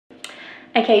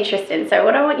Okay, Tristan, so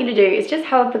what I want you to do is just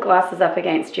hold the glasses up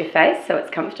against your face so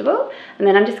it's comfortable, and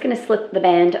then I'm just going to slip the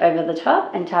band over the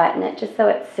top and tighten it just so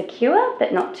it's secure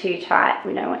but not too tight.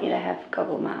 We don't want you to have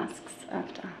goggle masks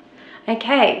after.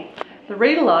 Okay. The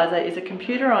Readalyzer is a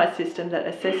computerised system that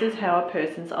assesses how a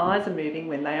person's eyes are moving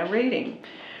when they are reading.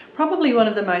 Probably one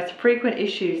of the most frequent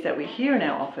issues that we hear in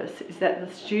our office is that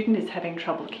the student is having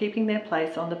trouble keeping their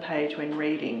place on the page when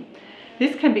reading.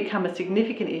 This can become a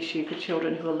significant issue for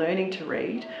children who are learning to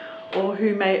read, or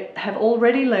who may have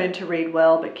already learned to read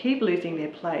well but keep losing their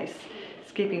place,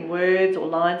 skipping words or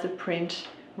lines of print,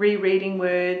 rereading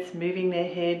words, moving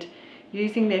their head,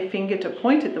 using their finger to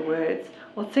point at the words,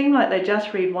 or seem like they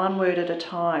just read one word at a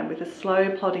time with a slow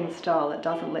plodding style that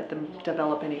doesn't let them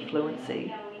develop any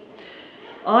fluency.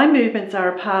 Eye movements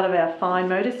are a part of our fine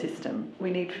motor system.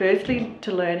 We need firstly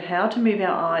to learn how to move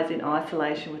our eyes in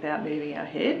isolation without moving our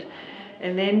head,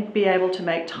 and then be able to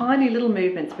make tiny little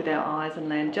movements with our eyes and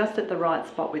land just at the right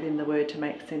spot within the word to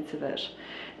make sense of it.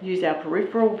 Use our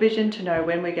peripheral vision to know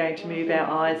when we're going to move our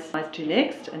eyes to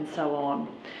next, and so on.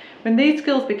 When these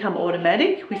skills become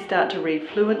automatic, we start to read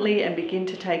fluently and begin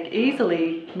to take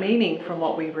easily meaning from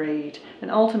what we read. And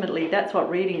ultimately, that's what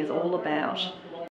reading is all about.